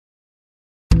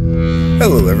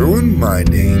Hello everyone, my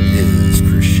name is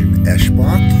Christian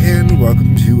Eschbach, and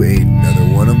welcome to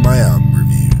another one of my album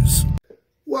reviews.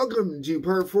 Welcome to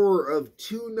part 4 of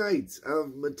 2 nights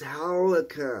of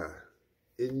Metallica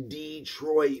in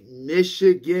Detroit,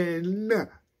 Michigan,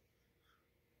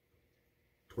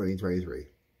 2023.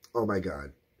 Oh my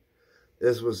god.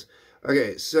 This was...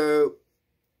 Okay, so...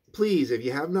 Please, if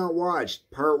you have not watched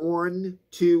part 1,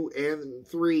 2, and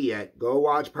 3 yet, go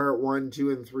watch part 1, 2,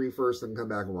 and 3 first, and come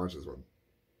back and watch this one.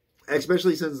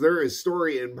 Especially since there is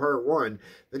story in part 1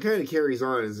 that kind of carries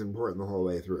on and is important the whole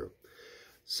way through.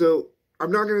 So,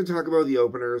 I'm not going to talk about the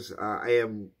openers. I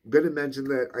am going to mention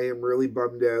that I am really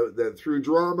bummed out that through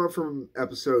drama from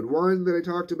episode 1 that I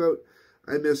talked about,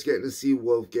 I missed getting to see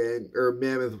Wolfgang, or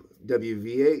Mammoth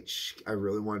WVH. I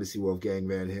really wanted to see Wolfgang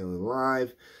Van Halen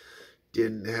live.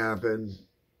 Didn't happen.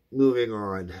 Moving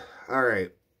on. All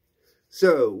right.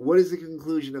 So, what is the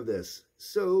conclusion of this?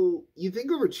 So, you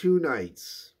think over 2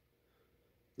 nights,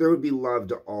 there would be love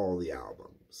to all the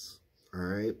albums. All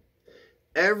right?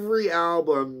 Every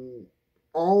album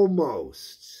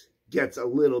almost gets a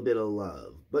little bit of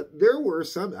love. But there were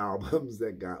some albums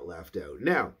that got left out.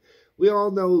 Now, we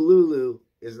all know Lulu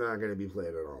is not going to be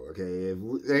played at all. Okay?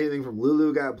 If anything from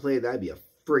Lulu got played, that'd be a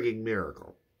frigging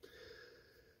miracle.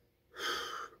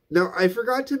 Now, I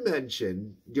forgot to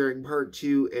mention during part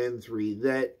 2 and 3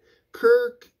 that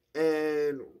Kirk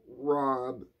and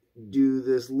Rob do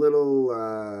this little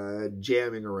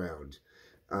jamming around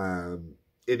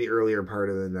in the earlier part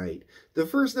of the night. The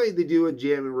first night they do a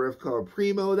jam and riff called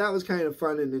Primo. That was kind of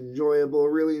fun and enjoyable.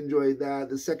 Really enjoyed that.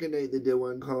 The second night they did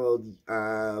one called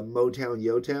Motown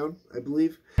Yo-Town, I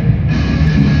believe.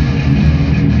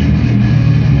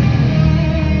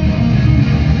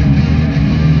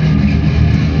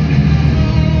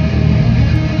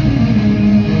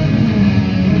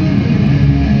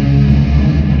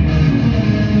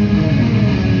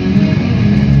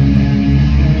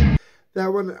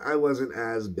 That one I wasn't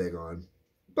as big on,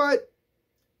 but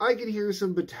I could hear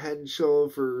some potential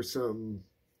for some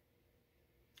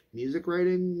music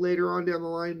writing later on down the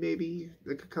line, maybe,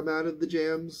 that could come out of the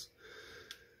jams.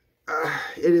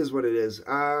 It is what it is,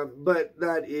 but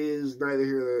that is neither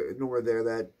here nor there.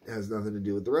 That has nothing to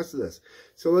do with the rest of this.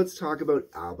 So let's talk about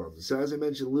albums. So as I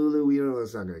mentioned, Lulu, we know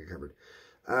that's not going to get covered.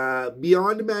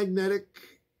 Beyond Magnetic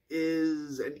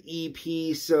is an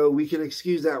EP, so we can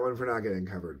excuse that one for not getting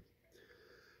covered.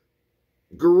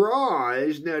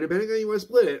 Garage, now depending on how you want to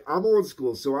split it, I'm old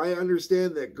school, so I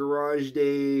understand that Garage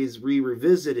Days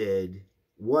Revisited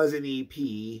was an EP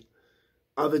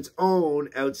of its own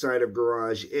outside of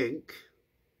Garage Inc.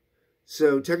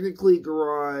 So technically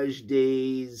Garage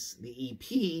Days, the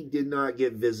EP, did not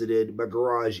get visited, but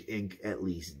Garage Inc. at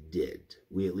least did.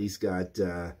 We at least got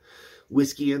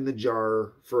Whiskey in the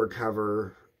Jar for a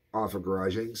cover off of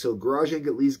Garage Inc. So Garage Inc.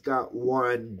 at least got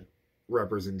one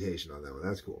representation on that one.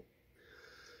 That's cool.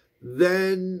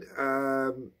 Then,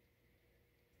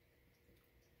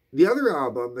 the other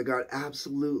album that got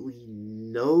absolutely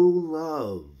no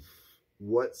love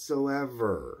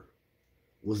whatsoever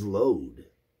was Load.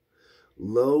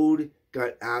 Load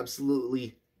got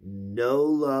absolutely no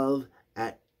love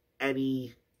at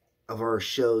any of our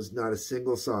shows, not a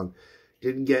single song.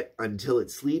 Didn't get Until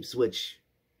It Sleeps, which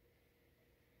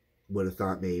would have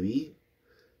thought maybe.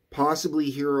 Possibly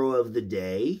Hero of the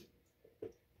Day.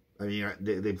 I mean,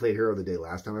 they played Hero of the Day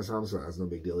last time I saw them, so that's no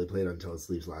big deal. They played Until It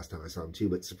Sleeps last time I saw them, too.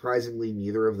 But surprisingly,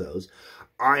 neither of those.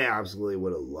 I absolutely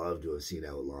would have loved to have seen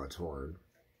Outlaw Torn.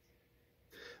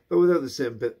 But without the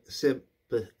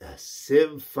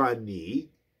symphony,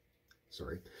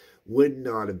 would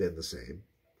not have been the same.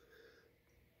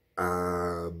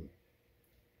 And,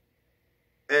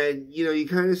 you know, you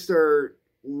kind of start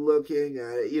looking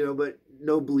at it, you know, but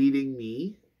no Bleeding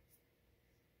Me.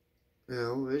 You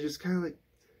know, it's just kind of like,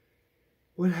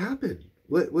 what happened?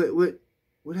 What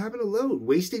happened to Load?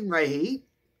 Wasting My Hate?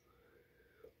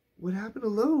 What happened to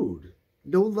Load?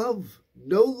 No love.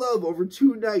 No love over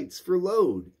 2 nights for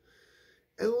Load.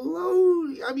 And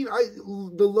Load, I mean,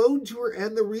 the Load tour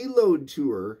and the Reload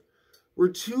tour were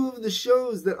 2 of the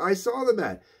shows that I saw them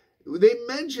at. They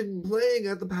mentioned playing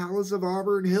at the Palace of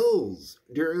Auburn Hills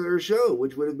during their show,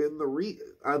 which would have been the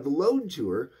Load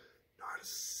tour. Not a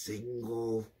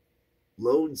single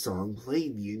Load song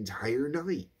played the entire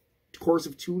night, course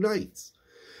of 2 nights,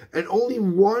 and only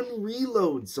 1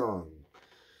 Reload song.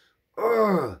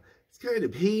 Ugh, it's kind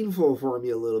of painful for me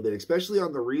a little bit, especially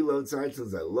on the Reload side,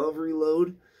 since I love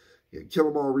Reload. Yeah, Kill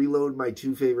 'Em All, Reload, my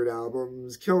 2 favorite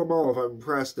albums. Kill 'Em All if I'm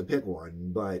pressed to pick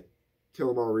one, but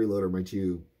Kill 'Em All, Reload are my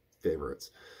 2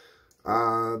 favorites.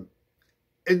 And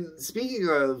speaking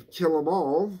of Kill 'Em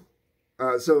All,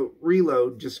 So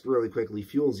Reload, just really quickly,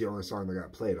 Fuel's the only song that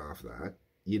got played off that.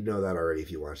 You'd know that already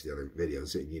if you watch the other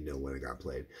videos and you know when it got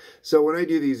played. So when I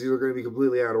do these are going to be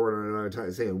completely out of order and I'm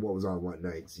not saying what was on what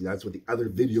night. See, that's what the other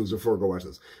videos are for. Go watch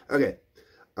those. Okay.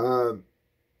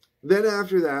 Then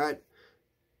after that,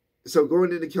 so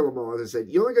going into Kill 'Em All, as I said,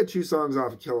 you only got 2 songs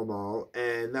off of Kill 'Em All,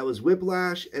 and that was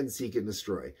Whiplash and Seek and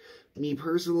Destroy. Me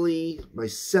personally,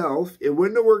 myself, it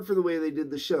wouldn't have worked for the way they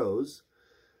did the shows,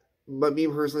 but me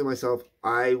personally, myself,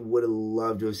 I would have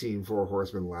loved to have seen 4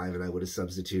 Horsemen live, and I would have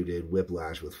substituted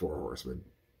Whiplash with 4 Horsemen.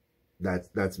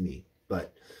 That's me,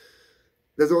 but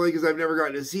that's only because I've never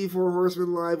gotten to see 4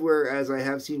 Horsemen live, whereas I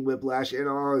have seen Whiplash, and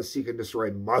all Seek and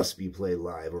Destroy must be played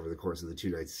live over the course of the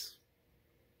 2 nights.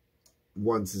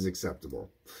 Once is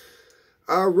acceptable.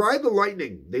 Ride the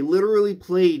Lightning. They literally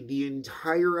played the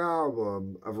entire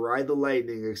album of Ride the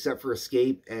Lightning except for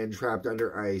Escape and Trapped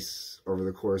Under Ice over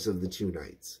the course of the 2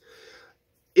 nights.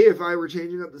 If I were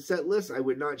changing up the set list, I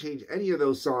would not change any of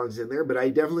those songs in there, but I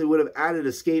definitely would have added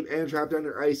Escape and Trapped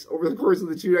Under Ice over the course of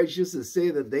the 2 nights just to say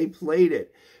that they played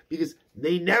it, because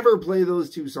they never play those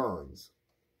 2 songs.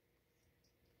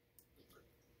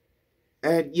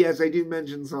 And yes, I do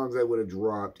mention songs I would have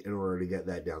dropped in order to get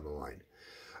that down the line.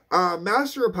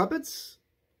 Master of Puppets,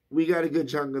 we got a good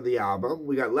chunk of the album.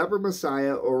 We got Leper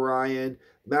Messiah, Orion,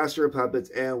 Master of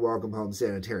Puppets, and Welcome Home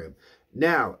Sanitarium.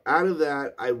 Now, out of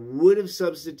that, I would have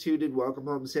substituted Welcome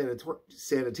Home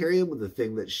Sanitarium with The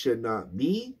Thing That Should Not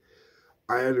Be.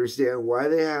 I understand why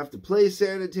they have to play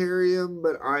Sanitarium,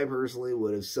 but I personally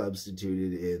would have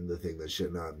substituted in The Thing That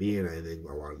Should Not Be, and I think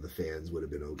a lot of the fans would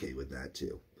have been okay with that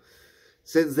too,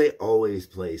 since they always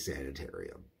play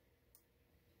Sanitarium.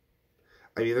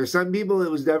 I mean, there's some people, it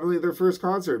was definitely their first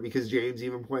concert, because James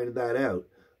even pointed that out.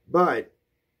 But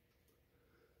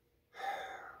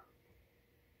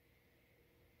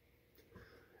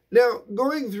now,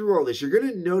 going through all this, you're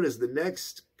going to notice the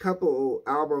next couple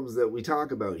albums that we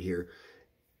talk about here,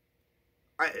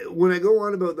 when I go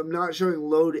on about them not showing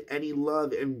Load any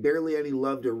love and barely any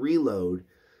love to Reload,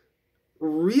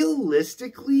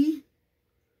 realistically,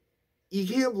 you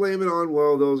can't blame it on,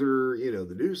 well, those are, you know,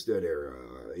 the Newstead era,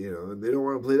 you know, and they don't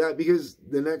want to play that, because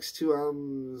the next 2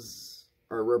 albums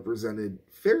are represented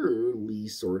fairly,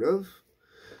 sort of.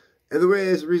 And the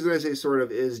reason I say sort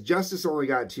of is Justice only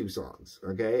got 2 songs,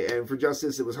 okay? And for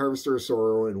Justice, it was Harvester of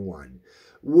Sorrow and 1.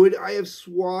 Would I have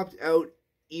swapped out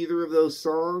either of those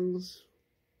songs?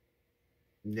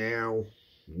 No.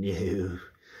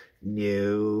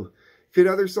 Could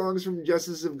other songs from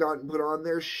Justice have gotten put on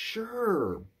there?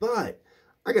 Sure, but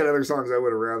I got other songs I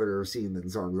would have rather have seen than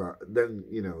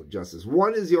you know, Justice.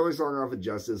 1 is the only song off of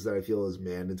Justice that I feel is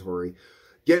mandatory.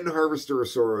 Getting Harvester of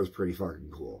Sorrow is pretty fucking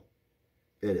cool.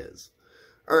 It is.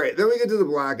 All right, then we get to the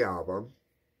Black Album.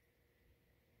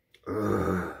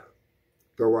 Go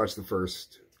watch the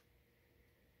first.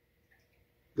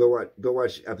 Go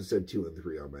watch episode 2 and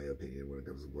 3 on my opinion when it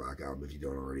comes to the Black Album if you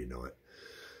don't already know it.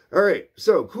 All right,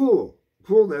 so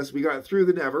coolness. We got Through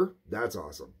the Never. That's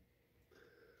awesome.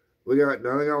 We got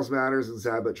Nothing Else Matters and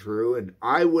Sad But True, and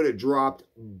I would have dropped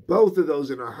both of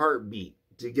those in a heartbeat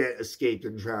to get Escaped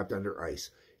and Trapped Under Ice.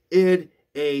 In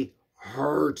a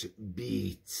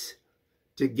heartbeat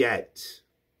to get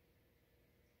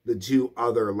the 2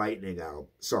 other Lightning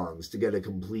songs to get a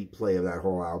complete play of that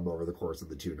whole album over the course of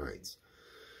the 2 nights.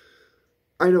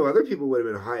 I know other people would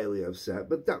have been highly upset,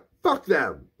 but fuck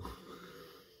them.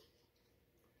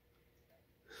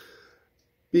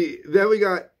 Then we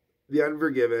got The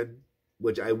Unforgiven,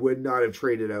 which I would not have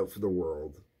traded out for the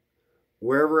world.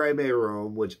 Wherever I May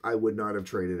Roam, which I would not have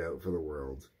traded out for the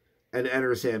world. And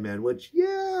Enter Sandman, which,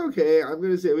 yeah, okay, I'm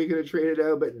going to say we could have traded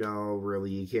out, but no, really,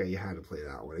 you can't. You had to play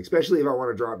that one. Especially if I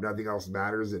want to drop Nothing Else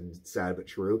Matters and Sad But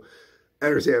True.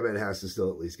 Enter Sandman has to still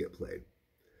at least get played.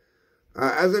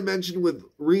 As I mentioned with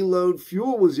Reload,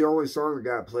 Fuel was the only song that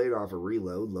got played off of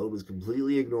Reload. Load was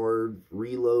completely ignored.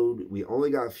 Reload, we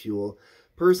only got Fuel.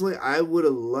 Personally, I would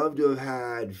have loved to have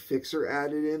had Fixer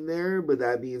added in there, but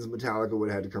that means Metallica would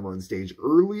have had to come on stage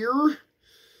earlier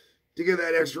to get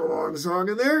that extra long song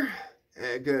in there,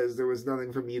 because there was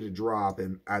nothing for me to drop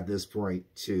at this point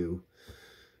to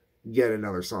get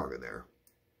another song in there.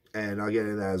 And I'll get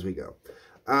into that as we go.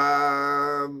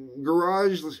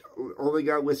 Garage only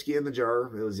got Whiskey in the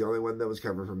Jar. It was the only one that was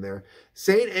covered from there.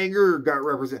 Saint Anger got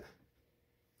represented.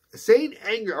 Saint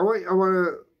Anger, I want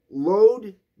to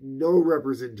Load, no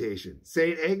representation.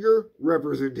 Saint Anger,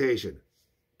 representation.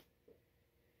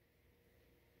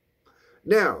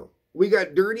 Now, we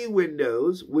got Dirty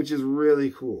Windows, which is really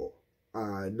cool.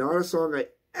 Not a song I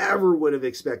ever would have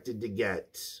expected to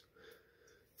get.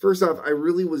 First off, I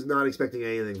really was not expecting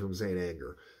anything from Saint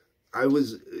Anger.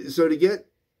 So to get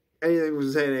Anything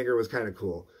from Saint Anger was kind of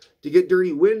cool. To get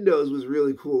Dirty Windows was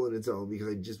really cool in its own because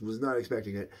I just was not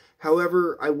expecting it.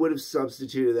 However, I would have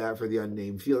substituted that for the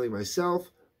Unnamed Feeling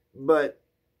myself, but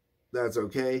that's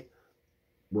okay.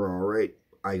 We're all right.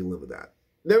 I can live with that.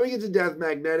 Then we get to Death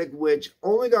Magnetic, which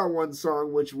only got one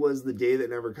song, which was The Day That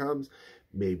Never Comes.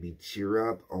 Made me tear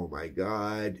up. Oh my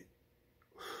God.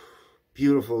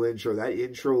 Beautiful intro. That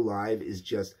intro live is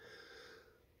just...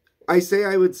 I say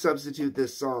I would substitute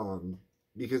this song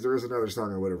because there is another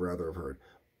song I would have rather have heard.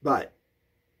 But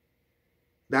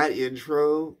that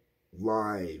intro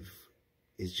live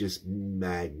is just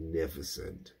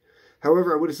magnificent.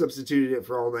 However, I would have substituted it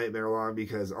for All Nightmare Long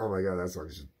because, oh my God, that song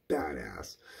is just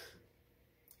badass.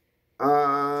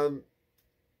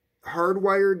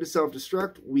 Hardwired to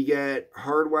Self-Destruct. We get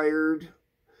Hardwired,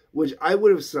 which I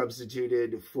would have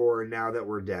substituted for Now That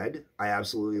We're Dead. I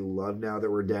absolutely love Now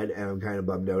That We're Dead, and I'm kind of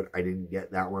bummed out I didn't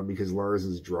get that one because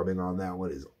Lars' drumming on that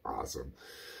one is awesome.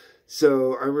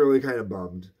 So I'm really kind of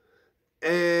bummed.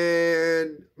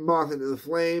 And Moth Into the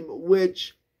Flame,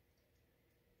 which,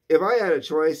 if I had a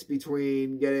choice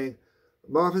between getting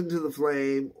Moth Into the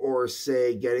Flame or,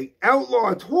 say, getting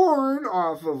Outlaw Torn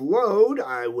off of Load,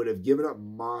 I would have given up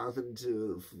Moth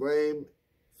Into the Flame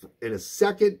in a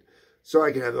second so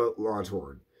I can have Outlaw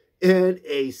Torn. In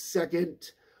a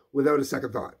second, without a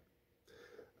second thought.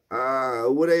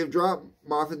 Would I have dropped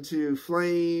Moth Into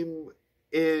Flame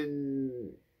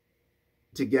in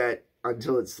to get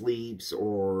Until It Sleeps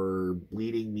or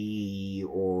Bleeding Me,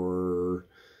 or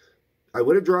I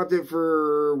would have dropped it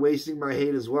for Wasting My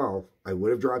Hate as well. I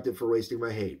would have dropped it for Wasting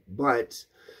My Hate, but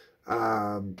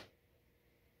I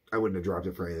wouldn't have dropped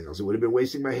it for anything else. It would have been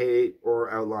Wasting My Hate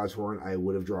or Outlaw Torn. I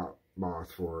would have dropped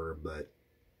Moth for, but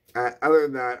other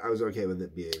than that, I was okay with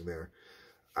it being there.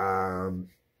 I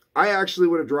actually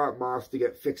would have dropped Moth to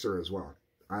get Fixer as well.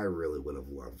 I really would have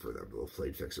loved for them to have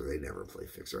played Fixer. They never play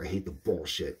Fixer. I hate the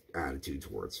bullshit attitude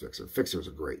towards Fixer. Fixer's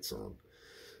a great song.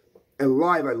 And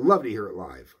live, I'd love to hear it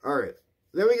live. All right.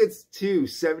 Then we get to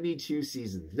 72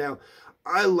 Seasons. Now,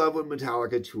 I love when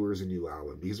Metallica tours a new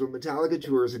album. Because when Metallica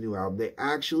tours a new album, they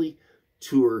actually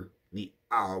tour the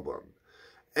album.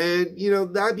 And, you know,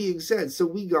 that being said, so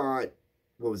we got,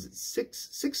 what was it, six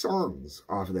songs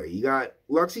off of there. You got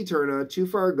Lux Eterna, Too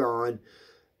Far Gone,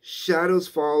 Shadows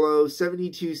Follow,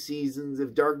 72 Seasons,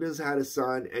 If Darkness Had a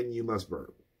Sun, and You Must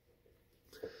Burn.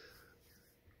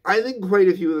 I think quite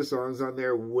a few of the songs on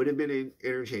there would have been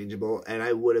interchangeable, and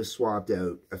I would have swapped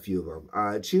out a few of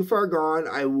them. Too Far Gone,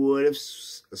 I would have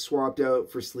swapped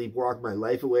out for Sleepwalk My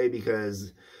Life Away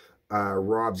because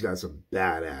Rob's got some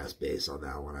badass bass on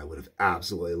that one. I would have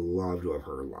absolutely loved to have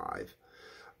heard live.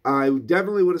 I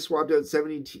definitely would have swapped out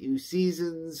 72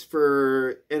 Seasons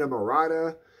for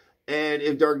Inamorata, and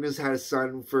If Darkness Had a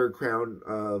Sun for Crown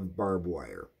of Barbed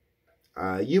Wire.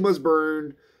 You Must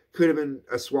Burn could have been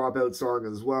a swap out song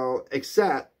as well,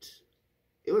 except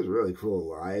it was really cool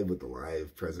live with the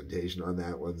live presentation on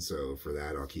that one, so for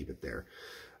that I'll keep it there.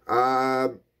 I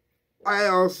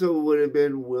also would have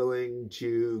been willing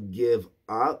to give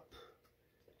up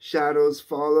Shadows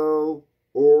Follow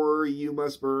or You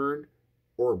Must Burn,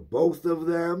 or both of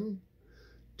them,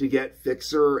 to get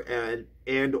Fixer and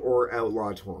or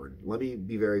Outlaw Torn. Let me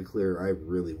be very clear, I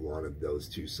really wanted those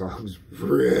two songs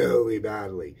really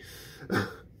badly.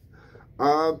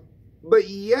 But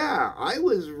yeah, I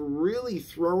was really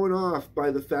thrown off by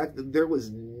the fact that there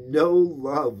was no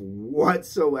love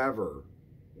whatsoever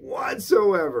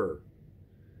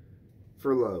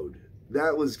for Load.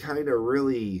 That was kind of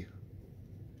really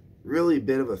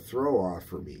bit of a throw off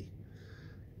for me.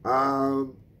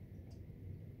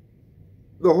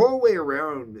 The whole way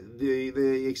around,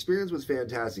 the experience was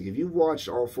fantastic. If you've watched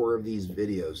all 4 of these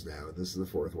videos now, and this is the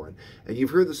 4th one, and you've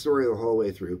heard the story the whole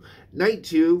way through, night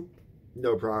 2,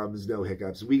 no problems, no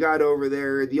hiccups. We got over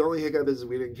there. The only hiccup is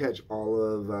we didn't catch all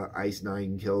of Ice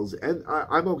 9 kills, and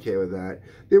I'm okay with that.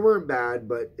 They weren't bad,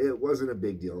 but it wasn't a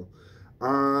big deal.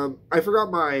 I forgot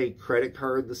my credit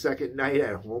card the second night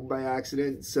at home by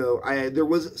accident, so there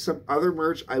was some other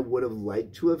merch I would have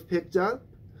liked to have picked up.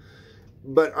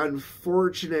 But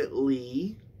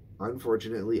unfortunately, I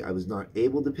was not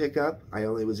able to pick up. I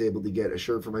only was able to get a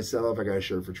shirt for myself. I got a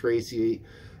shirt for Tracy,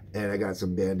 and I got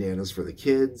some bandanas for the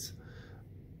kids.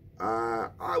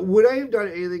 Would I have done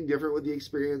anything different with the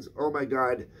experience? Oh my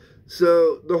God.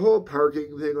 So the whole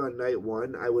parking thing on night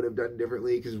 1, I would have done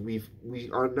differently because we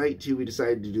on night 2, we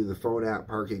decided to do the phone app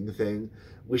parking thing.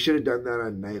 We should have done that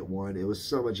on night 1. It was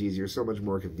so much easier, so much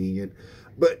more convenient.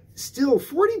 But still,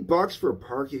 $40 for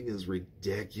parking is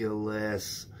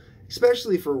ridiculous,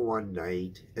 especially for one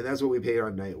night. And that's what we paid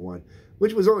on night 1.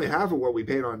 which was only half of what we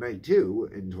paid on night 2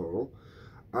 in total.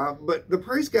 But the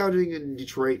price gouging in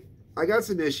Detroit, I got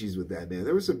some issues with that, man.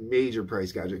 There was some major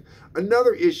price gouging.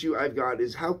 Another issue I've got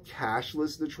is how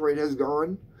cashless Detroit has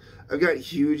gone. I've got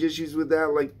huge issues with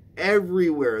that, like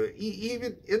everywhere,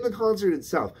 even in the concert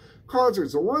itself.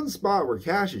 Concerts, the one spot where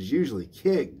cash is usually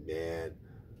king, man.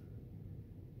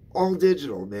 All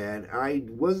digital, man. I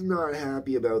was not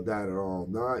happy about that at all,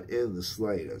 not in the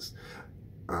slightest.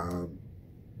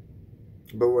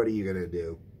 But what are you going to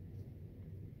do?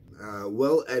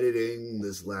 While editing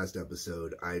this last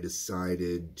episode, I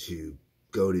decided to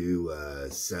go to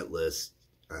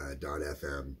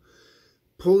setlist.fm,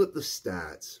 pull up the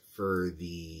stats for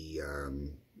the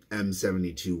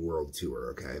M72 World Tour,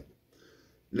 okay?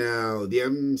 Now, the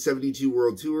M72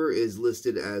 World Tour is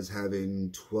listed as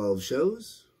having 12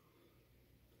 shows.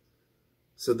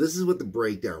 So this is what the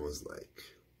breakdown was like.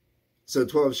 So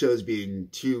 12 shows being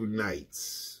 2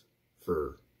 nights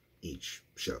for each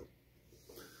show.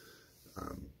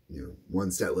 You know,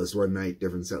 one set list one night,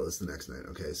 different set list the next night.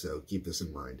 Okay, so keep this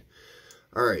in mind.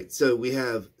 All right, so we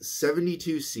have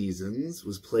 72 seasons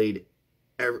was played.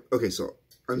 Okay, so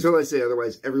until I say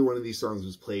otherwise, every one of these songs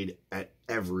was played at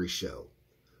every show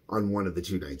on one of the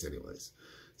 2 nights anyways.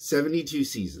 72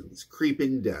 seasons,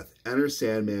 Creeping Death, Enter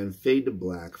Sandman, Fade to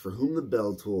Black, For Whom the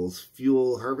Bell Tolls,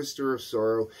 Fuel, Harvester of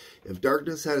Sorrow, If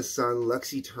Darkness Had a Sun,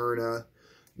 Lux Eterna,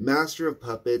 Master of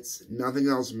Puppets, Nothing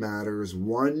Else Matters,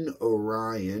 One,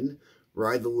 Orion,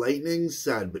 Ride the Lightning,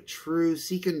 Sad But True,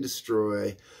 Seek and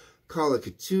Destroy, Call of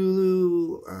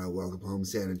Cthulhu, Welcome Home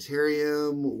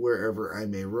Sanitarium, Wherever I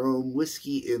May Roam,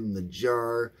 Whiskey in the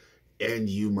Jar, and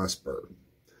You Must Burn.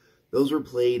 Those were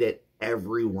played at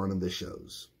every one of the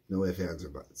shows. No ifs, ands, or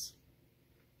buts.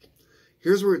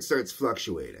 Here's where it starts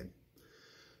fluctuating.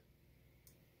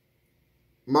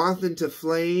 Moth into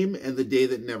Flame and The Day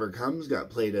That Never Comes got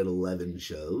played at 11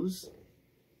 shows.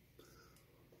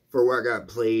 For what got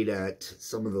played at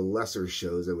some of the lesser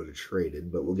shows, I would have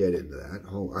traded, but we'll get into that.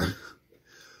 Hold on.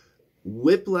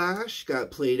 Whiplash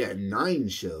got played at 9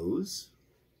 shows.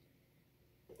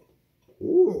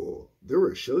 Oh, there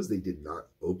were shows they did not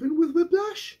open with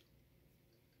Whiplash?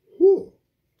 Oh,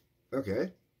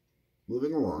 okay.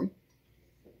 Moving along.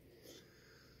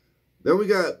 Then we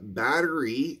got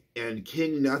Battery and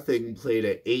King Nothing played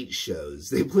at 8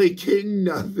 shows. They played King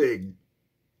Nothing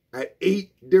at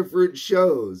 8 different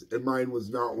shows, and mine was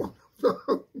not one of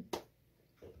them.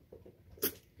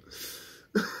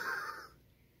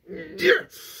 Yeah.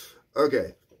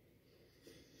 Okay.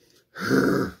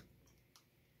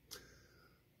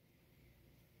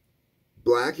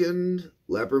 Blackened,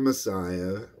 Leper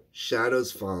Messiah,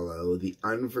 Shadows Follow, The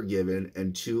Unforgiven,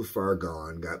 and Too Far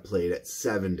Gone got played at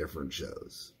 7 different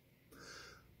shows.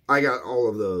 I got all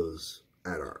of those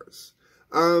at ours.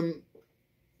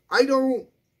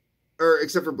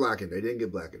 Except for Blackened. I didn't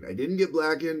get Blackened. I didn't get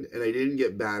Blackened, and I didn't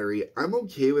get Battery. I'm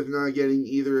okay with not getting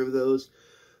either of those.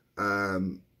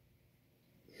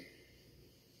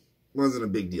 Wasn't a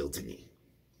big deal to me.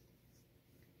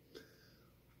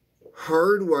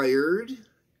 Hardwired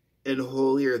and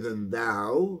Holier Than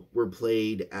Thou were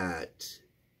played at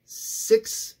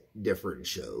 6 different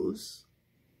shows.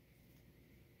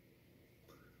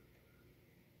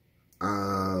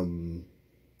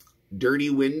 Dirty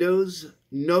Windows,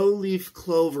 No Leaf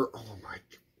Clover. Oh my.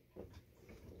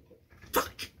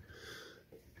 Fuck.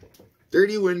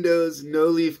 Dirty Windows, No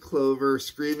Leaf Clover,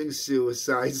 Screaming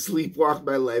Suicide, Sleepwalk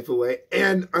My Life Away,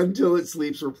 and Until It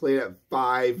Sleeps were played at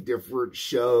 5 different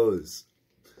shows.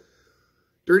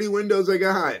 Dirty Windows I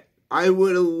got. I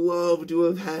would have loved to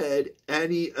have had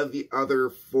any of the other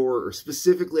 4.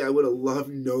 Specifically, I would have loved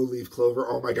No Leaf Clover.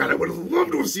 Oh my god, I would have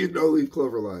loved to have seen No Leaf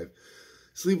Clover live.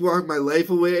 Sleepwalk My Life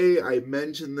Away, I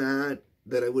mentioned that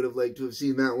I would have liked to have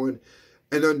seen that one.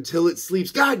 And Until It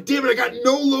Sleeps. God damn it, I got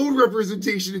no load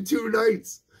representation in 2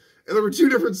 nights. And there were 2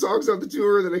 different songs on the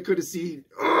tour that I could have seen.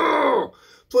 Oh!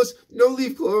 Plus, No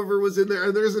Leaf Clover was in there.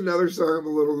 And there's another song I'm a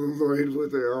little annoyed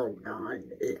with it. Oh, God.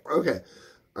 Okay.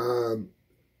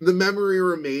 The Memory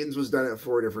Remains was done at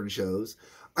 4 different shows.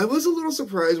 I was a little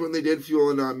surprised when they did Fuel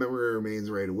and Not Memory Remains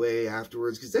right away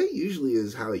afterwards, because that usually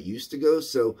is how it used to go.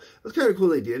 So it was kind of cool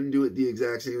they didn't do it the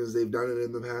exact same as they've done it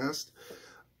in the past.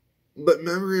 But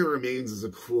Memory Remains is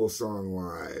a cool song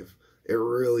live. It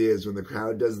really is. When the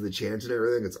crowd does the chant and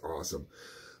everything, it's awesome.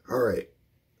 All right.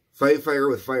 Fight Fire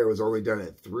with Fire was only done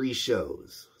at 3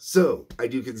 shows. So I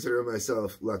do consider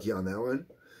myself lucky on that one.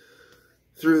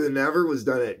 Through the Never was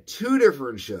done at 2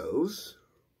 different shows.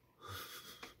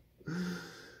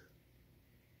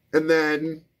 And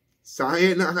then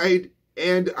Cyanide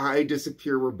and I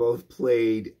Disappear were both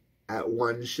played at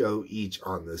 1 show each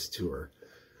on this tour.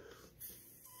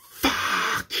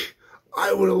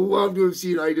 I would have loved to have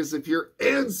seen I Disappear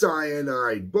and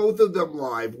Cyanide. Both of them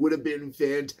live would have been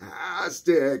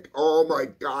fantastic. Oh my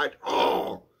God.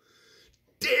 Oh,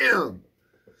 damn.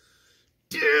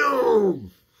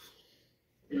 Damn.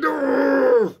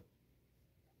 No.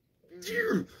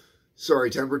 Sorry,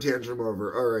 temper tantrum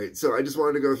over. All right, so I just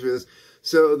wanted to go through this.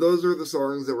 So those are the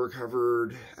songs that were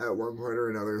covered at one point or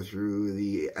another through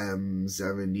the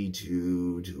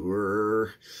M72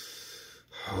 tour.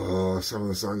 Oh, some of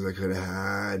the songs I could have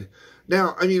had.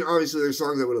 Now, I mean, obviously there's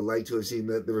songs I would have liked to have seen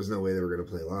that there was no way they were going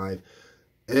to play live.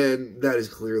 And that is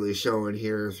clearly showing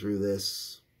here through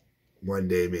this. One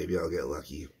day, maybe I'll get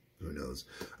lucky. Who knows?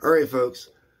 All right, folks.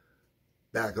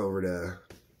 Back over to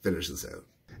finish this out.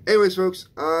 Anyways, folks,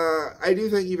 I do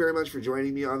thank you very much for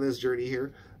joining me on this journey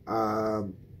here.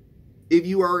 If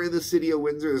you are in the city of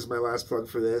Windsor, this is my last plug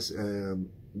for this,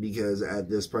 because at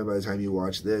this point, by the time you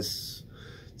watch this,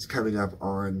 it's coming up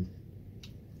on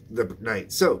the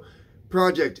night. So,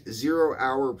 Project 0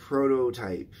 Hour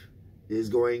Prototype is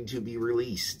going to be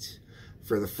released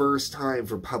for the first time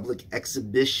for public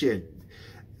exhibition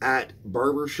at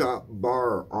Barbershop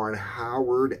Bar on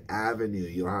Howard Avenue.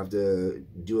 You'll have to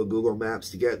do a Google Maps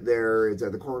to get there. It's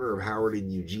at the corner of Howard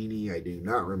and Eugenie. I do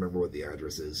not remember what the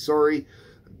address is. Sorry,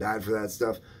 I'm bad for that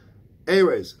stuff.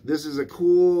 Anyways, this is a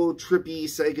cool, trippy,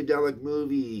 psychedelic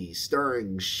movie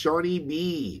starring Shawnee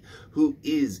B., who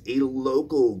is a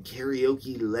local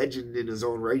karaoke legend in his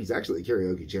own right. He's actually a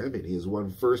karaoke champion. He has won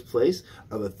first place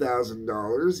of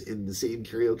 $1,000 in the same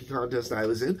karaoke contest I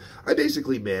was in. I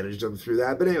basically managed him through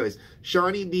that. But anyways,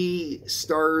 Shawnee B.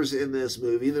 stars in this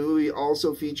movie. The movie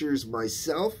also features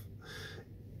myself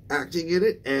acting in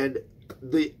it and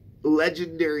the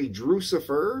legendary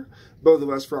Drucifer, both of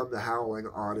us from the Howling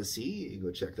Odyssey. You can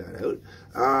go check that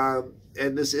out.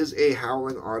 And this is a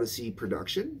Howling Odyssey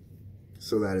production,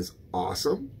 so that is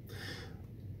awesome.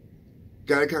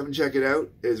 Gotta come and check it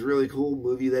out. It's a really cool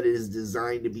movie that is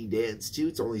designed to be danced to.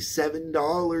 It's only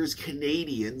 $7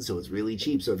 Canadian, so it's really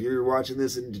cheap. So if you're watching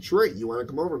this in Detroit, you want to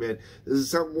come over, man, this is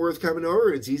something worth coming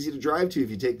over. It's easy to drive to if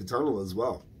you take the tunnel as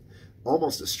well.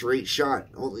 Almost a straight shot.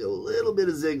 Only a little bit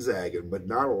of zigzagging, but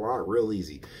not a lot. Real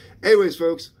easy. Anyways,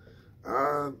 folks,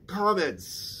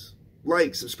 comments,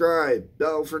 like, subscribe,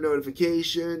 bell for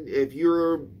notification. If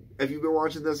you've been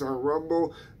watching this on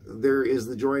Rumble, there is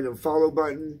the join and follow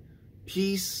button.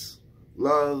 Peace,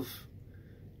 love,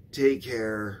 take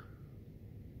care.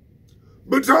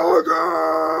 Metallica!